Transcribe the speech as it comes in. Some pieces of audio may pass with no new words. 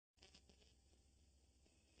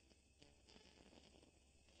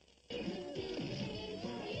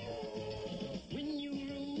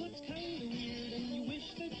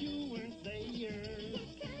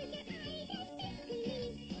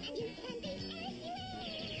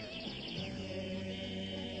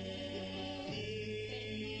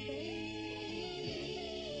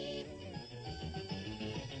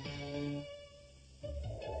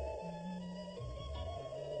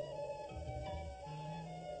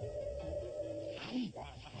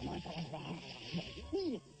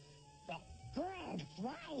Good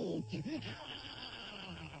fight!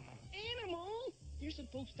 Animal! You're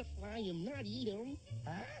supposed to fly him, not eat him.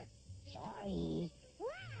 Huh? Sorry.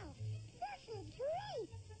 Wow, this is great.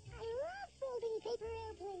 I love folding paper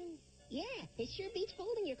airplanes. Yeah, it sure beats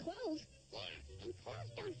folding your clothes. Yeah, and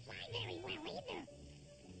clothes don't fly very well either.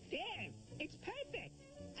 There, it's perfect.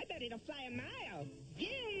 I bet it'll fly a mile.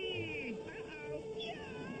 Yay! Uh-oh. Yeah!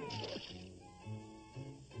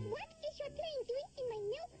 What is your plane doing in my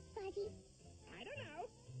milk, Fuzzy? I don't know.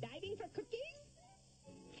 Diving for cookies?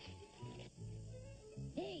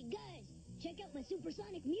 Hey, guys, check out my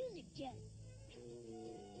supersonic music jet.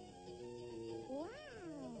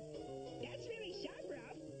 Wow. That's really sharp,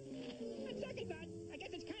 Ralph. On second thought, I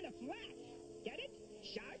guess it's kind of flat. Get it?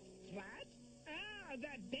 Sharp, flat. Oh,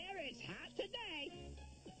 the bear is hot today.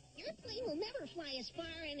 Your plane will never fly as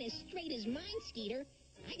far and as straight as mine, Skeeter.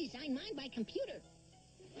 I designed mine by computer.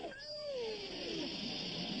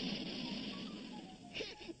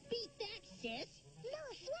 Beat that, sis. No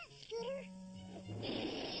sweat, Scooter.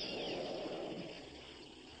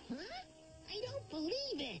 Huh? I don't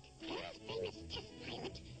believe it. World famous test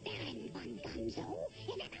pilot Baron von Gonzo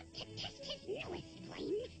is about to test his newest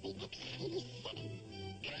plane, the X-87.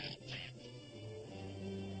 Contact!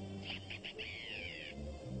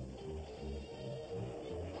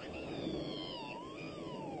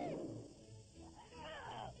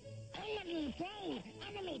 Enemy plane!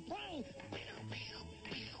 Enemy plane!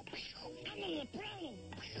 Enemy plane!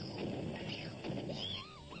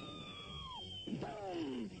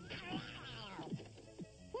 Boom!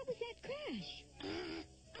 What was that crash?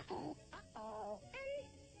 Uh-oh.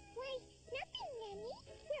 Why, nothing, Nanny.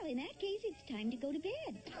 Well, in that case, it's time to go to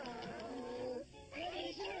bed.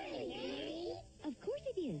 It's early, Nanny. Of course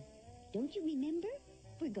it is. Don't you remember?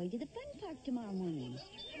 We're going to the fun park tomorrow morning.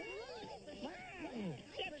 The fun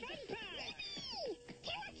park!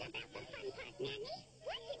 Tell us about the fun park, Nanny.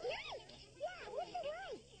 What's it like? Yeah, what's it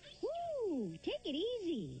like? Woo! Take it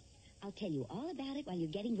easy. I'll tell you all about it while you're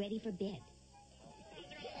getting ready for bed.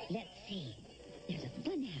 Let's see. There's a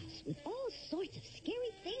fun house with all sorts of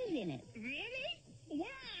scary things in it. Really?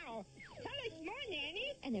 Wow! Tell us more,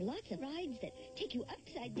 Nanny. And there are lots of rides that take you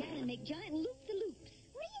upside down and make giant loop-the-loops.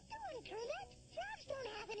 What are you doing, Kermit? Frogs don't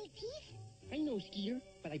have any teeth. I know, Skeeter,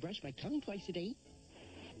 but I brush my tongue twice a day.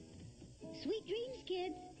 Sweet dreams,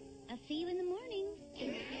 kids. I'll see you in the morning.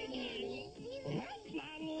 Yes,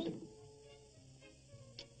 Nanny.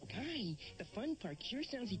 Guy, the fun park sure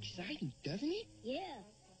sounds exciting, doesn't it? Yeah,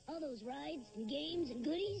 all those rides and games and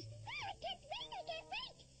goodies. Oh, I can't wait.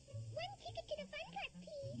 One ticket to the fun park,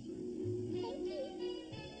 please. Thank you.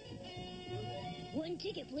 One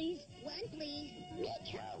ticket, please. One, please. Me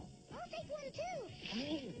too. I'll take one, too.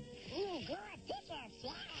 Good tickets,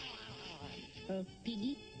 yeah.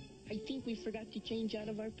 Piggy, I think we forgot to change out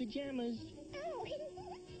of our pajamas. Oh.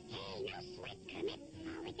 Hey, no sweat, Kermit.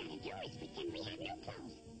 All we gotta do is pretend we have new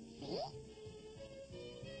clothes. See?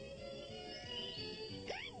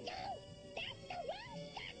 Gonzo, that's the wrong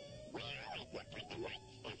stuff. Well, it looked like the right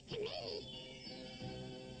stuff to me.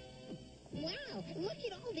 Wow, look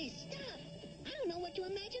at all this stuff. I don't know what to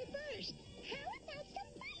imagine first. How about some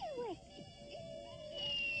fireworks?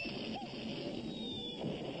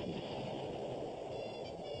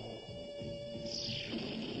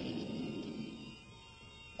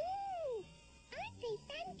 Ooh, aren't they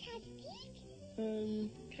fantastic?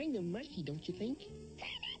 Kind of mushy, don't you think?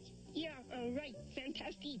 Kermit! Yeah, right,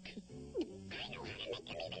 fantastic. I know how to make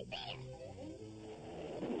them even better.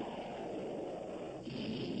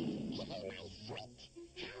 Hey, my sweet.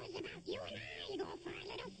 How's about you and I go for a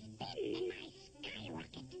little spin in my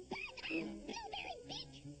skyrocket? Blueberry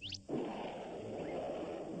bit!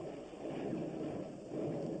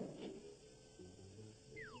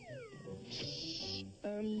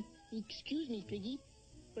 Excuse me, Piggy,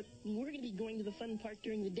 but we're going to be going to the fun park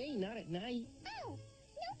during the day, not at night. Oh,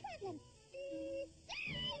 no problem.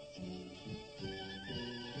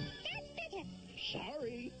 That's better.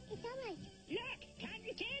 Sorry. It's all right. Look,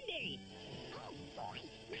 cotton candy. Oh, boy,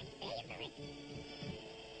 my favorite.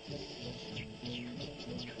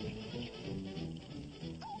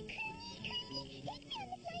 Oh, Kermit! Take me on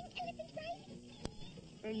the flying elephant ride.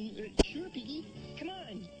 Sure, Piggy. Come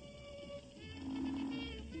on.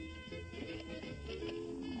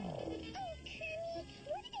 Oh, Kermit,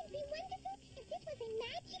 wouldn't it be wonderful if this was a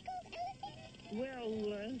magical elephant? Well,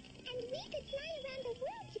 And we could fly around the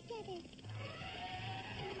world together.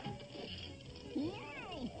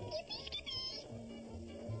 wow! Yippee, skippy!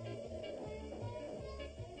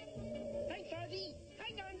 Hi, Fuzzy. Hi,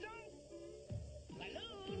 Gonzo.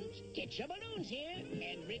 Balloons, get Extra balloons here.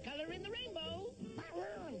 Every color in the rainbow.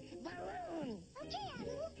 Balloon! Balloon! Okay,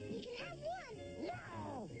 Animal, you can have one.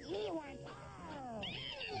 No! We want all!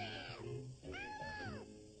 Animal!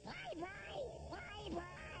 Bye-bye!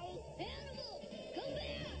 Bye-bye! Animal, come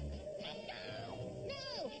back!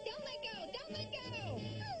 No! Don't let go! Don't let go! Oh,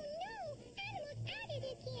 no! Animal's at it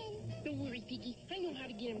again! Don't worry, Piggy. I know how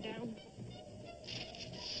to get him down.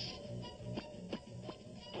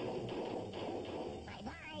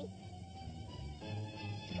 Bye-bye!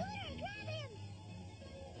 Scooter, grab him!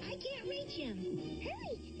 I can't reach him.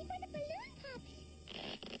 Hurry, before the balloon pops!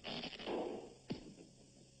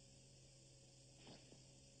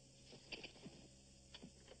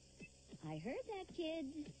 I heard that,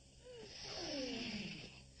 kids.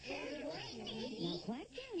 Now quiet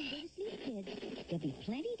down and go to sleep, kids. There'll be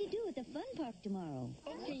plenty to do at the fun park tomorrow.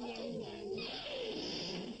 Okay, Nanny.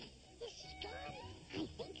 Is he gone? I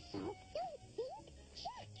think so. Don't think.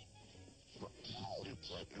 Check. Okay, I'll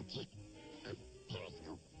check.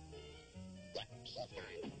 Periscope. Yep, he's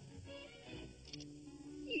gone.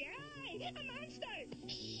 Yay! A monster!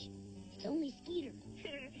 Shh. It's only Skeeter.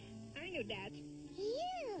 I knew that.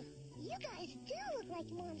 Yeah, you guys do look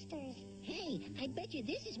like monsters. Hey, I bet you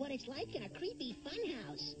this is what it's like in a creepy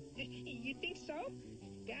funhouse. You think so?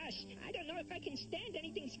 Gosh, I don't know if I can stand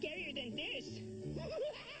anything scarier than this.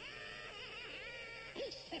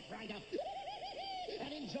 Step right up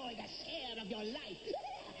and enjoy the scare of your life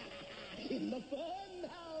in the fun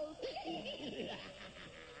house.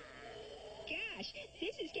 Gosh,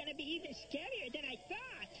 this is gonna be even scarier than I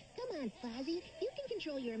thought. Come on, Fozzie. You can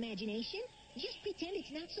control your imagination. Just pretend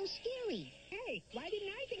it's not so scary. Hey, why didn't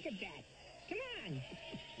I think of that? Come on.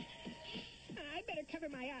 I better cover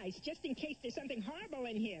my eyes just in case there's something horrible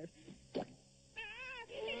in here.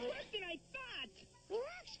 It's worse than I thought.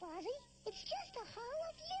 Relax, Fozzie. It's just a hall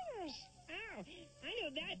of mirrors. Ow, I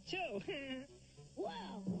knew that too.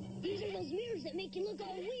 Wow. These are those mirrors that make you look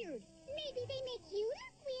all weird. Maybe they make you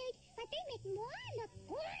look weird, but they make moi look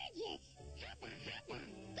gorgeous. Hoppa, hoppa.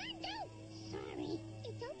 Undo. Sorry.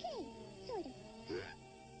 It's okay. Sort of. Huh?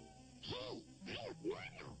 Hey, I look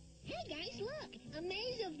normal. Hey, guys, look. A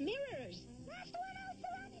maze of mirrors. Last one out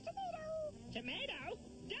for Rocky Tomato. Tomato?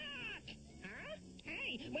 Doc! Huh?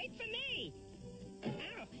 Hey, wait for me!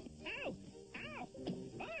 Ow! Ow! Ow!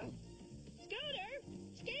 Oh! Scooter!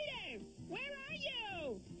 Skeeter! Where are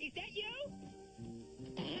you? Is that you?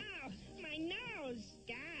 Ow! My nose!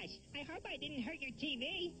 Gosh, I hope I didn't hurt your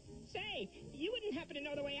TV. Say, you wouldn't happen to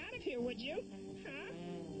know the way out of here, would you? Huh?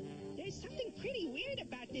 There's something pretty weird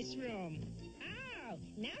about this room. Oh,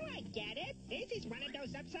 now I get it. This is one of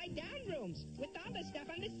those upside-down rooms with all the stuff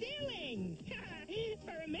on the ceiling.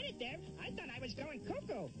 For a minute there, I thought I was going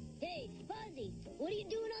cuckoo. Hey, Fozzie, what are you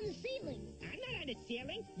doing on the ceiling? I'm not on the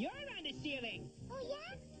ceiling. You're on the ceiling. Oh,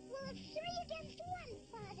 yeah? Well, it's 3 against 1,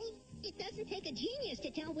 Fozzie. It doesn't take a genius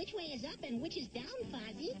to tell which way is up and which is down,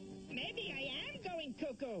 Fozzie. Maybe I am going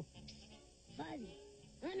cuckoo. Fozzie,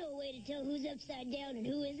 I know a way to tell who's upside down and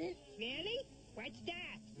who isn't. Really? What's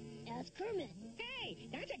that? Ask Kermit. Hey,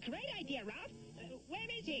 that's a great idea, Ralph. Where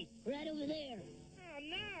is he? Right over there. Oh,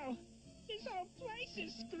 no. This whole place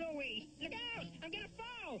is screwy. Look out! I'm gonna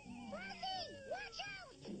fall! Fozzie, watch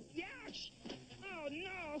out! Yosh! Oh,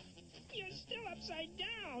 no. You're still upside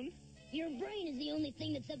down. Your brain is the only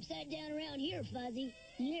thing that's upside down around here, Fozzie.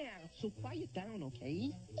 Yeah, so quiet down,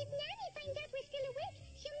 okay? If Nanny finds out we're still awake,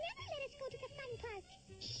 she'll never let us go to the fun park.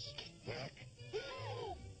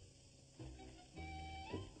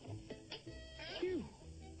 Phew.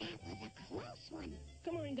 That was a close one.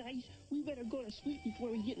 Come on, guys. We better go to sleep before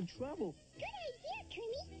we get in trouble. Good idea,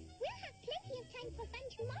 Kermit. We'll have plenty of time for fun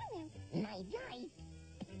tomorrow. Night-night.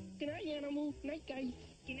 Good night, Animal. Night, guys.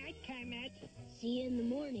 Good night, Kermit. See you in the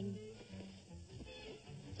morning.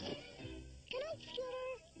 Good night, Scooter.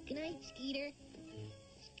 Good night, Skeeter.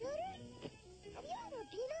 Scooter? Have you ever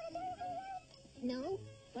been on a merry-go-round? No,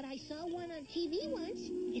 but I saw one on TV once.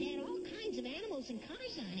 It had all kinds of animals and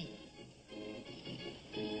cars on it.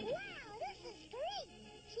 Wow, this is great.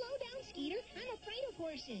 Slow down, Skeeter. I'm afraid of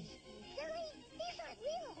horses. Silly, these aren't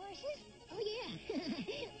real horses. Oh, yeah.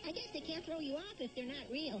 I guess they can't throw you off if they're not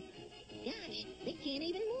real. Gosh, they can't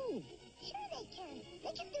even move. Sure they can.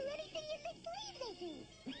 They can do anything you make believe they do.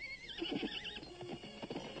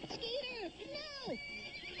 Skeeter, no!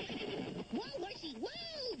 Whoa, horsey,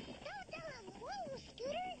 whoa! Don't tell him whoa,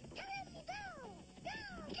 Scooter. Tell him go. Go,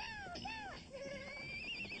 go, go.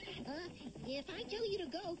 If I tell you to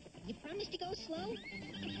go, you promise to go slow?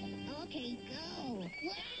 Okay, go.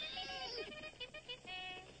 Whoa!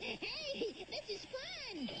 Hey, this is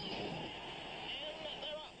fun!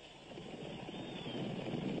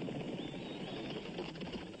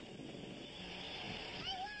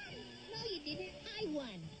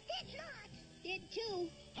 too.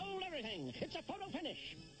 Hold everything. It's a photo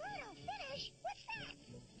finish. Photo finish? What's that?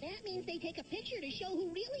 That means they take a picture to show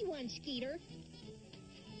who really won, Skeeter.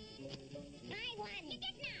 I won. You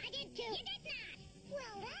did not. I did too. You did not.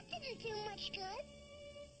 Well, that didn't do much good.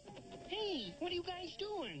 Hey, what are you guys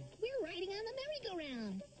doing? We're riding on the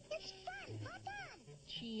merry-go-round. It's fun. Hop on.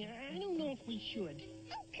 Gee, I don't know if we should.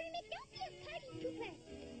 Oh, Kermit, don't be a party pooper.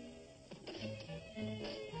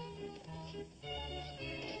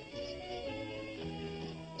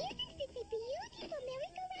 Isn't this a beautiful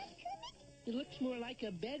merry-go-round, Kermit? It looks more like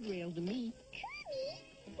a bed rail to me. Kermit,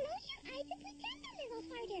 close your eyes and pretend a little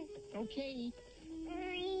harder. Okay.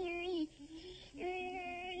 Hey,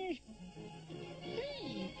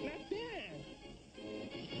 not bad.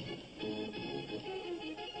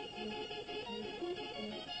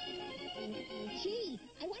 Gee,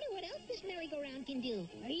 I wonder what else this merry-go-round can do.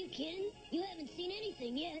 Are you kidding? You haven't seen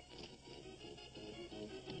anything yet.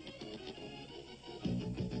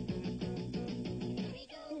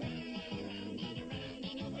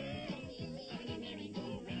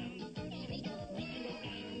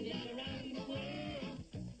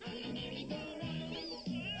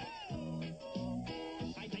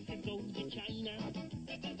 I'd like to go to China.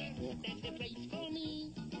 That's the place for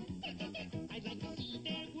me. I'd like to see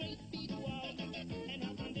their great big wall and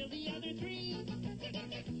help them build the other three.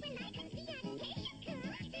 When I can see on Asia,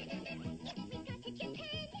 if we go to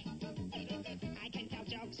Japan. I can tell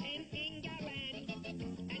jokes in England,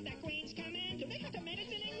 and the Queen's coming to make up the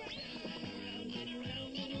medicine and round and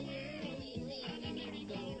around in the world on a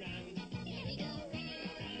merry-go-round.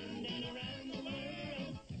 Round and around the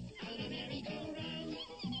world on a merry-go-round.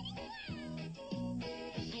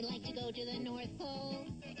 I'd like to go to the North Pole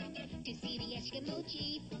to see the Eskimo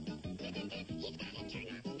chief. He's got to turn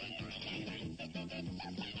off the lights so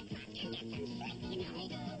Santa Claus can get some sleep, you know.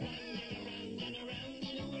 Round and around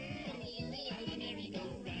in the world on a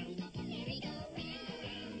merry-go-round.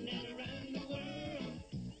 Round and around the world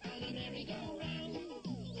on a merry-go-round.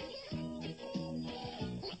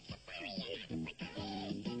 Let's safari in Africa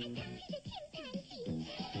and talk to the chimpanzees.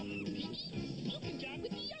 Piggy, you can jog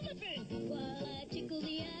with the elephant. While I tickle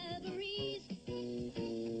the ivories.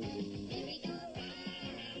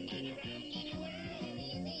 Round and around in the world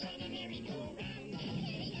on a merry-go-round.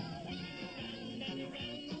 Round and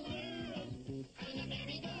around the world on a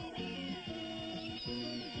merry-go-round.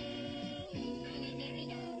 On a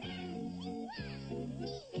merry-go-round.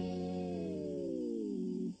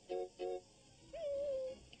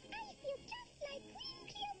 I feel just like Queen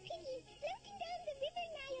Cleo Piggy floating down the river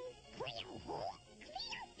Nile. Cleo who?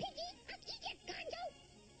 Cleo Piggy of Egypt, Gonzo.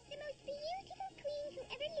 The most beautiful queen who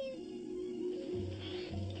ever lived.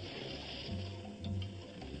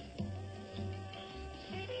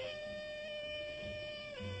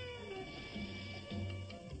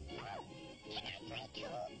 Oh, can I play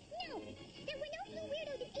too? No, there were no blue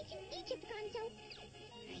weirdos in ancient Egypt, Gonzo.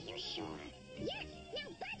 Are you sure? Yes, now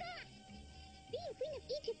buzz off! Being queen of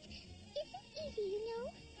Egypt isn't easy, you know.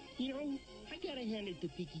 You know, I gotta hand it to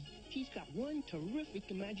Piggy. She's got one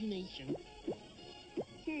terrific imagination.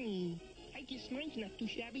 I guess mine's not too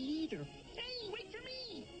shabby either. Hey, wait for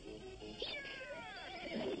me! Here!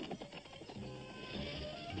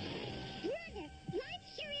 Brother, life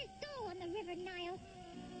sure is dull on the river Nile.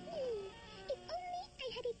 If only I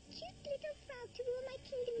had a cute little frog to rule my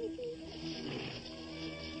kingdom with me.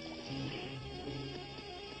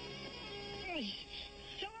 Hey,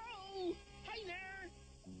 hello! Hi there!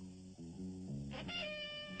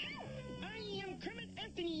 I am Kermit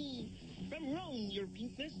Anthony from Rome, your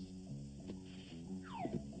pinkness.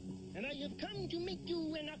 And I have come to make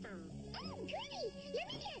you an offer. Oh, goody! Let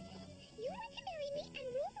me guess. You want to marry me and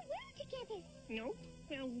rule the world together. No,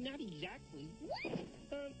 well, not exactly. What?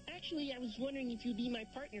 Actually, I was wondering if you'd be my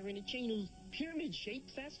partner in a chain of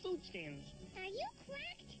pyramid-shaped fast food stands. Are you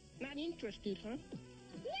cracked? Not interested, huh?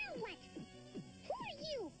 Now what? Who are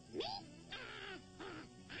you? Me?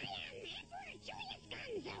 I am Emperor Julius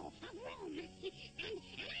Gonzo of Rome. And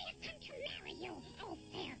I have come to marry you, oh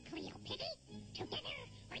fair Cleo Piggy. Together,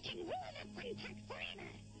 we can rule the fun park forever.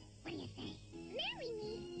 What do you say? Marry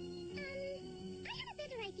me? I have a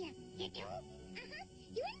better idea. You do? Uh-huh.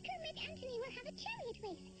 You and Kermit Anthony will have a chariot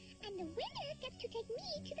race. And the winner gets to take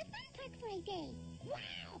me to the fun park for a day.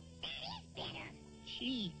 Wow, that is better.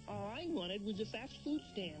 Gee, all I wanted was a fast food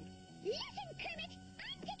stand. Listen, Kermit,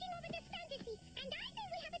 I'm taking over this fantasy, and I say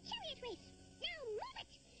we have a chariot race. Now move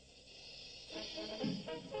it!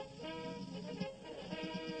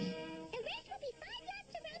 The race will be 5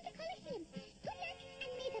 laps around the Colosseum. Good luck,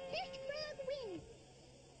 and may the best frog win.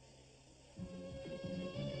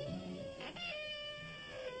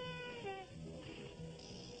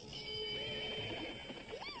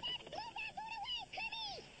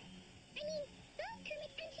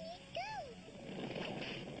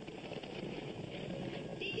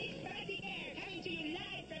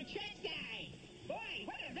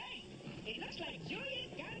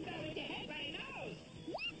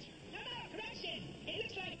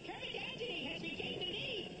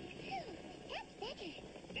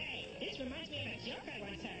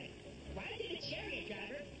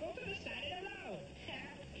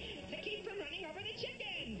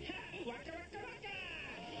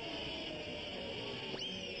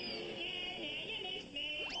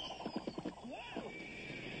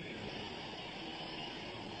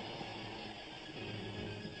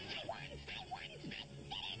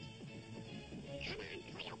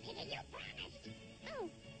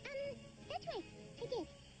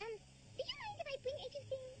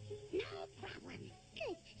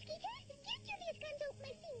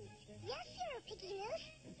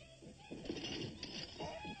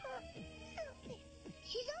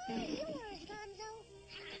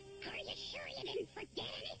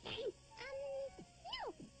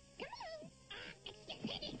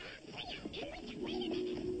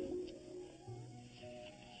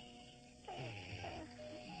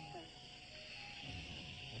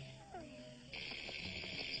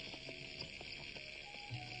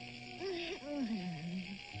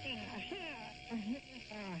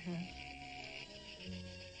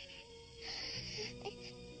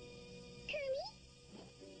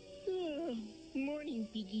 Morning,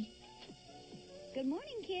 Piggy. Good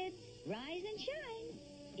morning, kids. Rise and shine.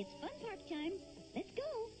 It's fun park time. Let's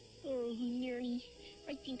go. Oh, Nanny,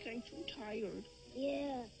 I think I'm too tired.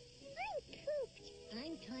 Yeah. I'm pooped.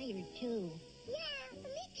 I'm tired, too. Yeah,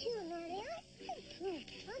 me too, Mary. I'm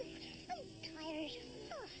pooped. I'm tired.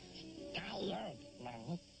 Oh. Tired,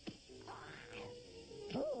 Mommy.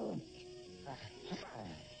 Pooped.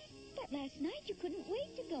 But last night you couldn't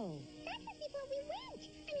wait to go. That was before we went.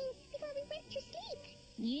 Before we went to sleep.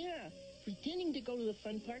 Yeah, pretending to go to the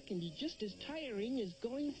fun park can be just as tiring as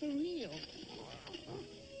going for real.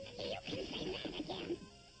 You can say that again.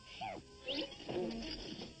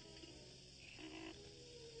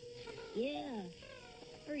 Yeah,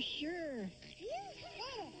 for sure. You said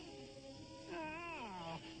it.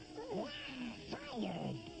 Ah,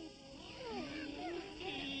 Tired.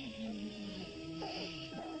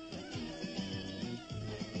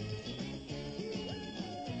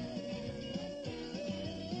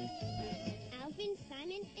 Alvin,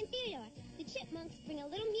 Simon, and Theodore, the Chipmunks, bring a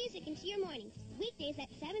little music into your mornings, weekdays at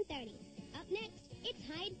 7:30. Up next, it's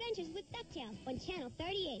High Adventures with DuckTales on Channel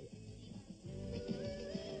 38.